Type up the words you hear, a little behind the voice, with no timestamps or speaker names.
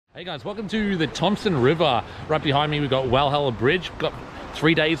Hey guys, welcome to the Thomson River. Right behind me we've got Walhalla Bridge. We've got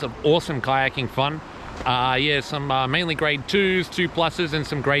 3 days of awesome kayaking fun. Some mainly grade 2s, 2 pluses and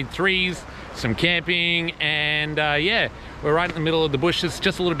some grade 3s, some camping, and we're right in the middle of the bush. It's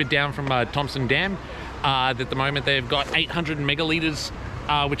just a little bit down from Thomson Dam. At the moment they've got 800 megalitres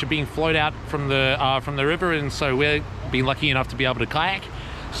which are being flowed out from the river, and so we're being lucky enough to be able to kayak.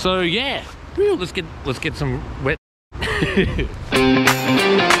 So yeah, let's get some wet.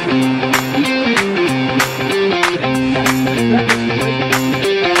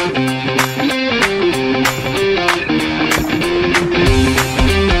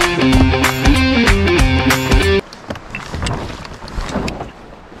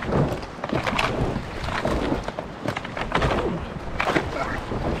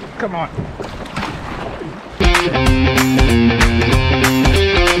 Come on.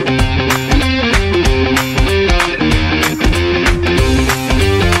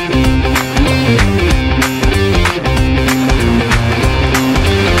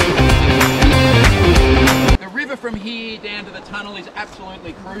 The river from here down to the tunnel is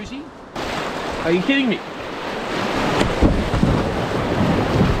absolutely cruisy. Are you kidding me?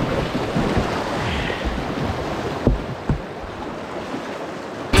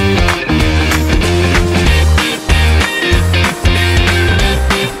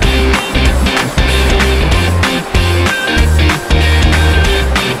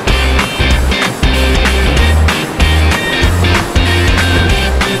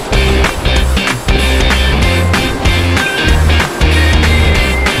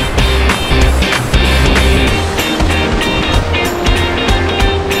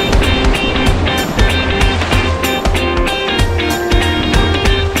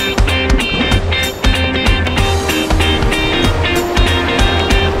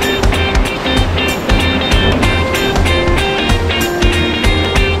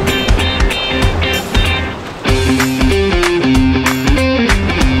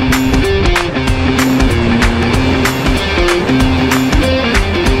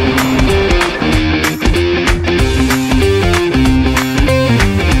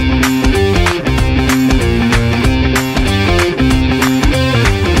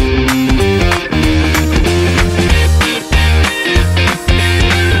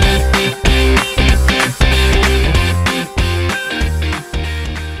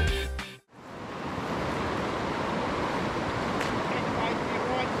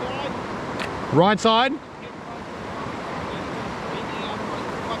 Right side?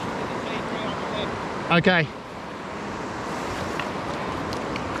 Okay.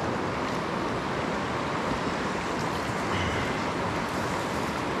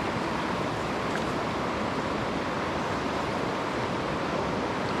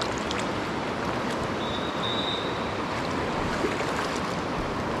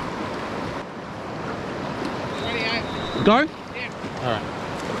 Go? Yeah. All right.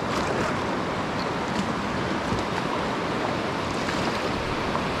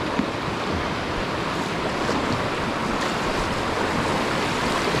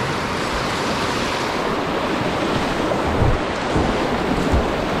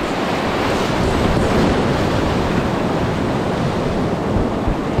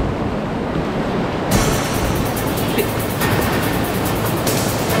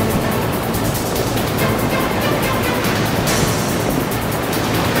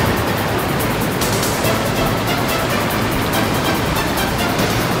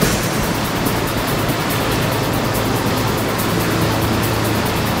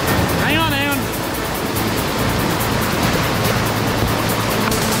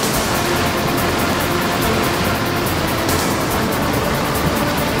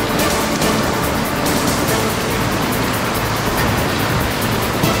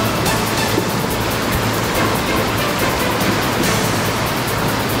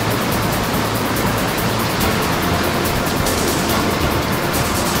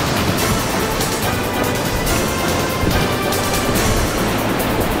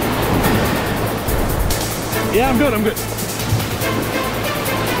 Yeah, I'm good, I'm good.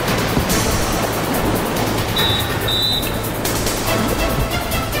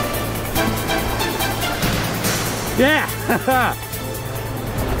 Yeah!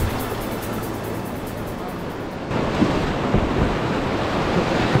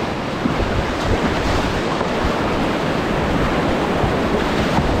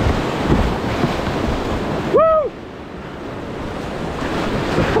 Woo!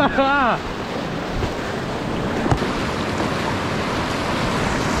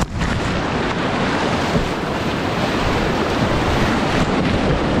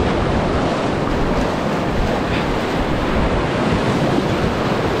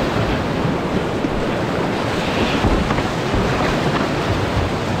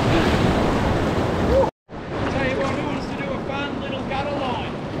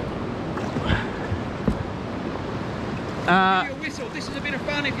 This is a bit of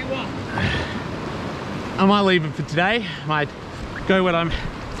fun if you want. I might leave it for today. I might go what I'm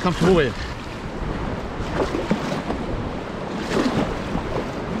comfortable with.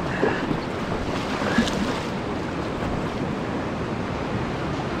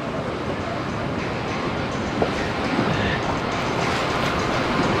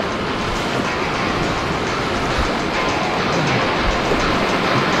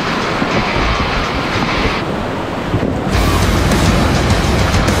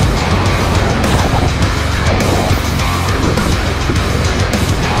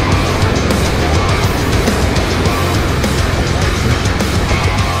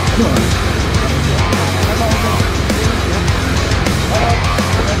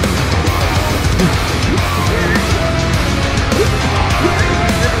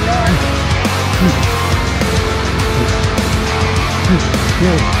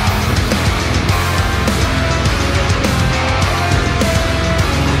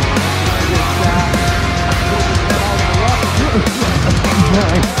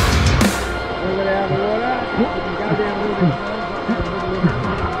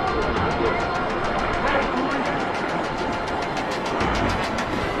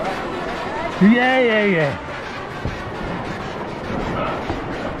 Yeah.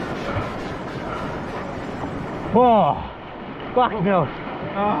 Oh, fuck no.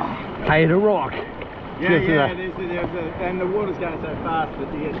 Oh. Hey, the rock. Yeah, and the water's going so fast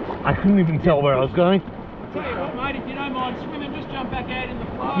at the end. I couldn't even tell where I was going. Tell you what, mate, if you don't mind swimming, just jump back out in the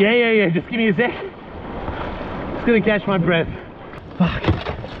flow. Yeah. Just give me a sec. Just gonna catch my breath. Fuck.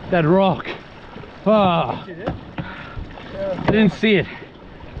 That rock. Oh. I didn't see it.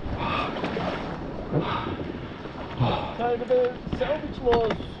 So do the salvage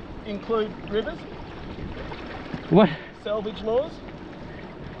laws include rivers? What? Salvage laws?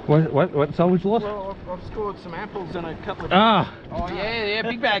 What salvage laws? Well, I've scored some apples and a couple of... Ah! Oh, yeah,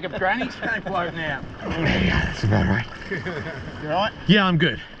 big bag of grannies. floating out. Yeah, that's about right. You alright? Yeah, I'm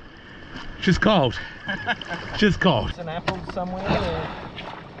good. Just cold. Just cold. Some apples somewhere or...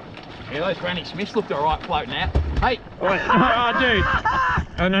 Yeah, those Granny Smiths looked alright floating out. Hey! Oh, dude!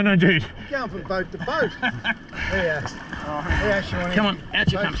 Oh, no, dude. You're going from boat to boat. Yeah. Yeah, Shawnee. Come on,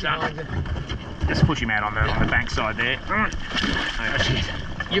 out you come, son. Just push him out on the bank side there. Oh,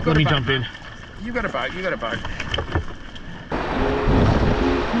 shit. Let me jump in. You got a boat.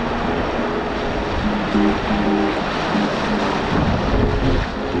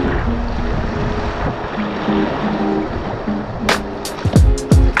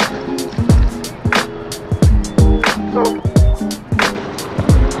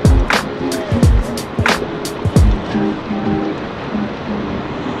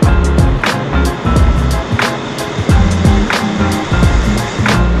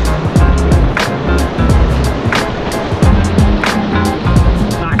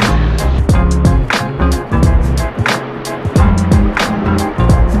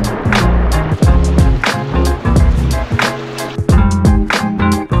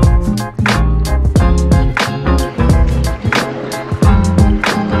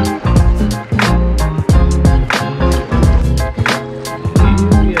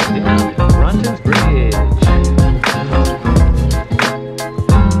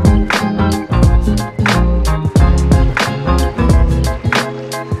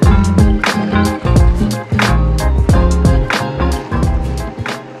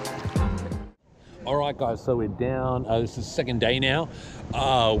 Guys, so we're down. This is the second day now.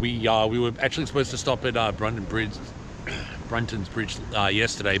 We were actually supposed to stop at Brunton's Bridge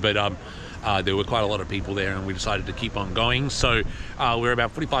yesterday, but there were quite a lot of people there, and we decided to keep on going. So we're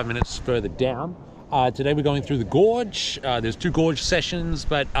about 45 minutes further down. Today we're going through the gorge. There's two gorge sessions,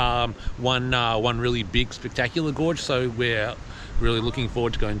 but one really big, spectacular gorge. So we're really looking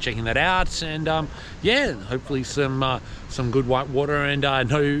forward to going and checking that out, and yeah, hopefully some good white water and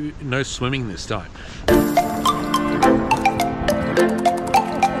no swimming this time.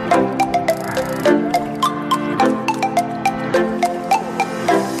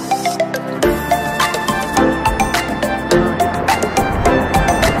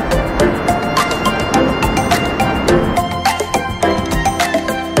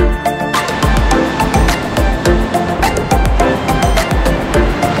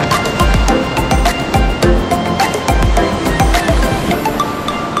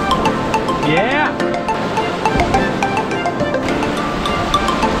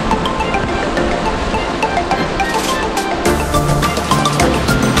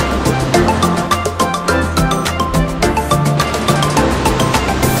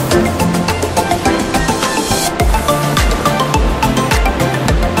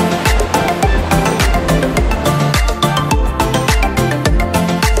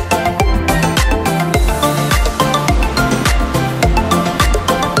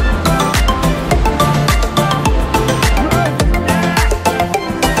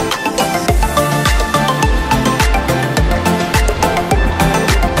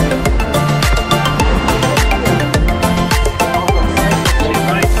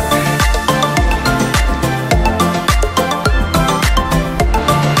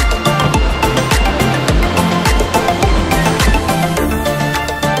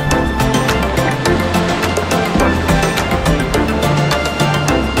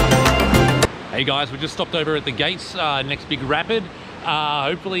 Hey guys, we just stopped over at the gates, next big rapid.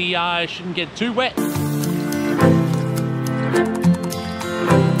 Hopefully shouldn't get too wet.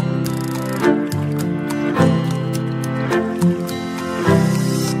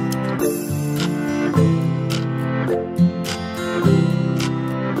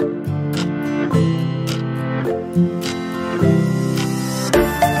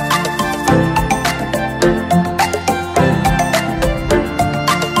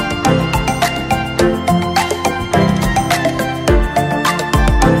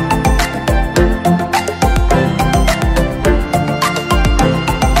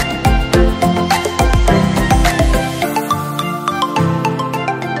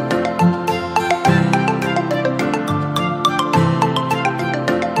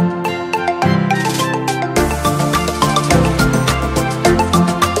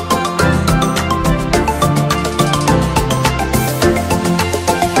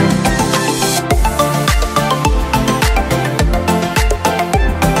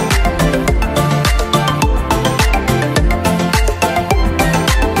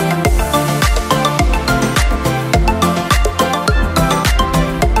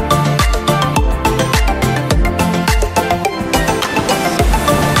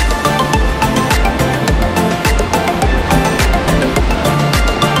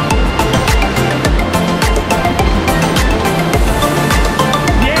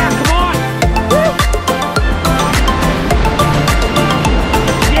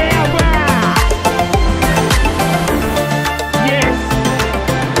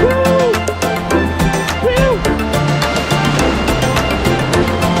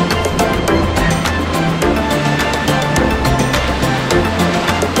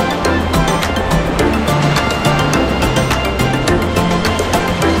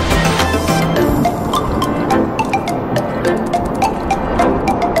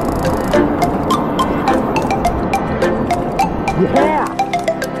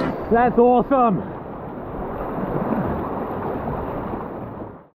 That's awesome.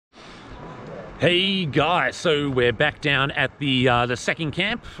 Hey guys, so we're back down at the second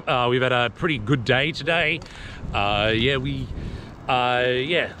camp. We've had a pretty good day today. Yeah,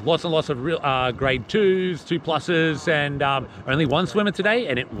 lots and lots of real grade 2s, 2+, and only one swimmer today,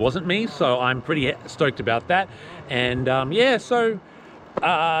 and it wasn't me, so I'm pretty stoked about that. And yeah, so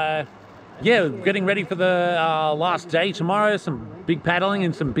yeah, getting ready for the last day tomorrow. Some big paddling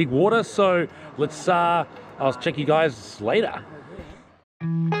and some big water. So let's I'll check you guys later.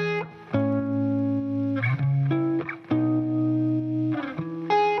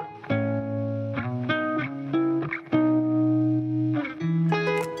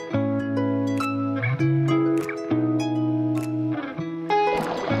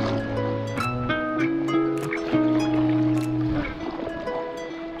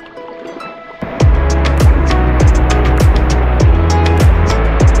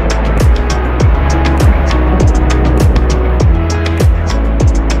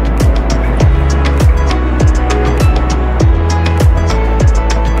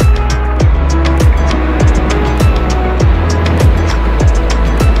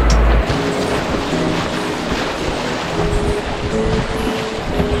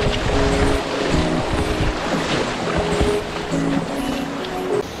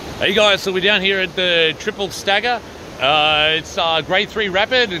 Hey guys, so we're down here at the Triple Stagger. It's grade 3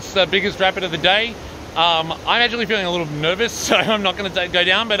 rapid. It's the biggest rapid of the day. I'm actually feeling a little nervous, so I'm not going to go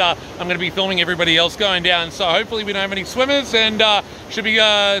down, but I'm going to be filming everybody else going down. So hopefully we don't have any swimmers, and should be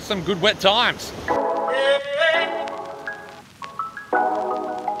some good wet times.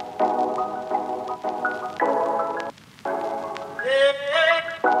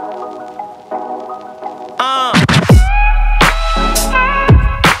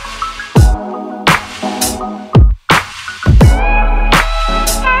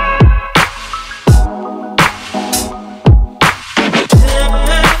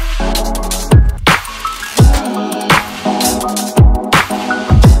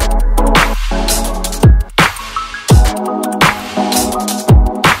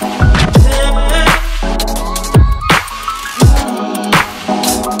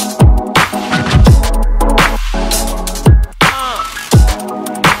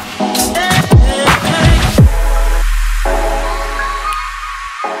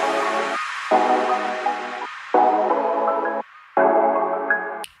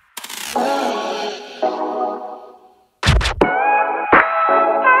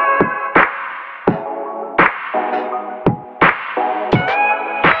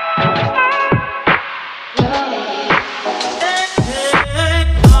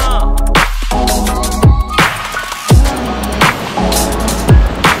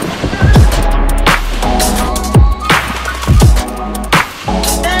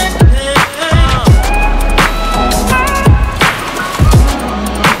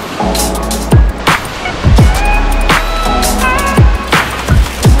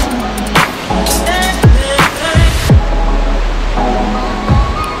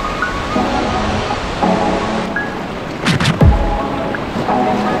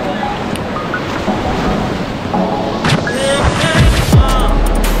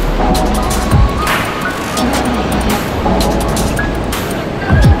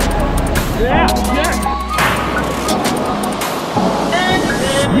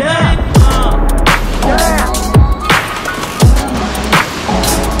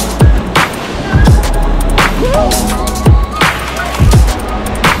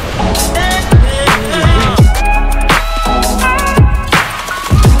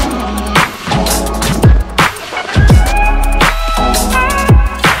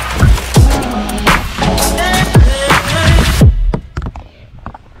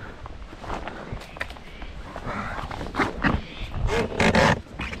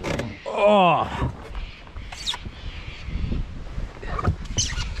 Oh.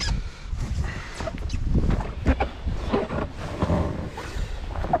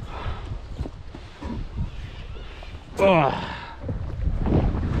 Oh.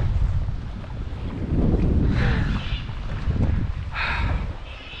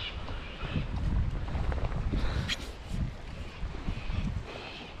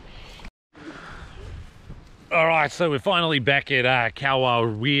 All right, so we're finally back at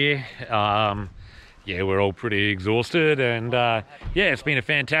Cowarr Weir. Yeah, we're all pretty exhausted, and yeah, it's been a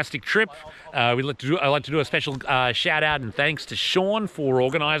fantastic trip. I'd like to do a special shout out and thanks to Sean for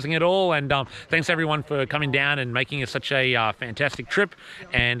organising it all, and thanks everyone for coming down and making it such a fantastic trip.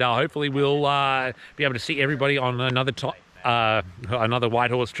 And hopefully we'll be able to see everybody on another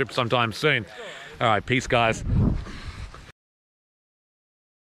Whitehorse trip sometime soon. All right, peace, guys.